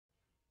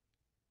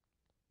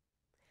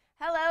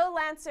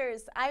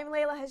Lancers, I'm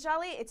Layla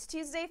Hajali. It's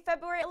Tuesday,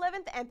 February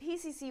 11th, and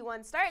PCC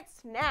ONE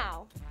starts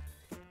now.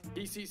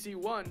 PCC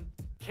ONE,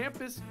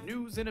 Campus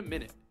News in a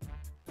Minute.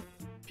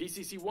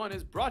 PCC ONE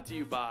is brought to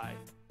you by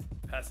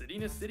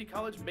Pasadena City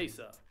College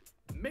Mesa.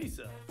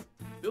 Mesa,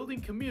 building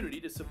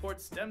community to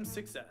support STEM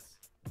success.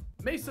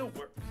 Mesa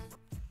works.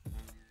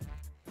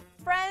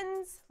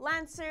 Friends,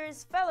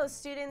 Lancers, fellow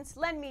students,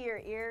 lend me your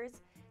ears.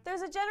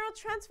 There's a general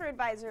transfer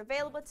advisor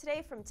available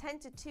today from 10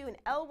 to 2 in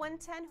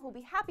L110 who will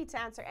be happy to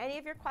answer any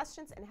of your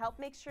questions and help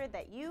make sure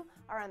that you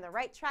are on the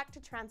right track to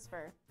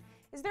transfer.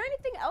 Is there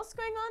anything else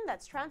going on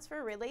that's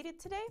transfer related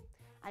today?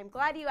 I'm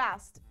glad you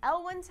asked.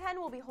 L110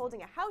 will be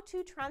holding a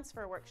how-to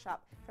transfer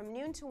workshop from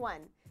noon to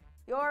 1.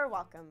 You're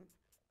welcome.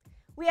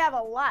 We have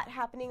a lot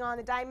happening on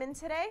the diamond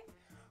today.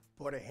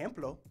 Por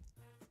ejemplo,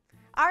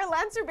 Our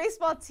Lancer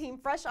baseball team,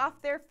 fresh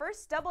off their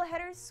first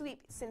doubleheader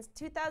sweep since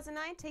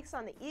 2009, takes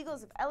on the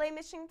Eagles of LA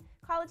Mission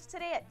College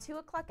today at 2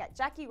 o'clock at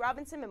Jackie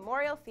Robinson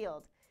Memorial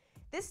Field.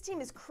 This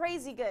team is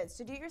crazy good,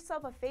 so do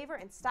yourself a favor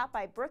and stop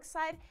by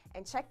Brookside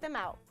and check them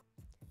out.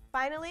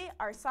 Finally,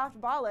 our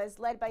softballers,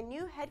 led by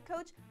new head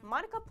coach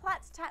Monica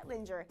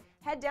Platts-Tantlinger,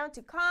 head down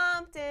to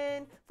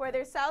Compton for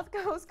their South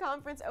Coast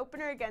Conference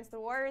opener against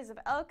the Warriors of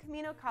El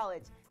Camino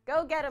College.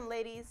 Go get 'em,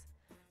 ladies!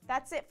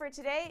 That's it for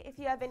today. If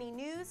you have any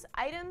news,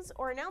 items,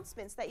 or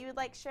announcements that you would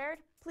like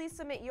shared, please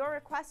submit your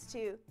request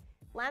to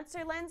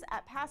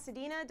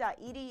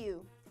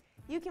lancerlens@pasadena.edu.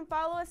 You can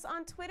follow us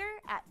on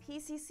Twitter at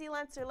PCC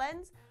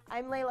Lancerlens.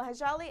 I'm Layla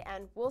Hajali,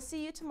 and we'll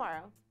see you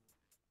tomorrow.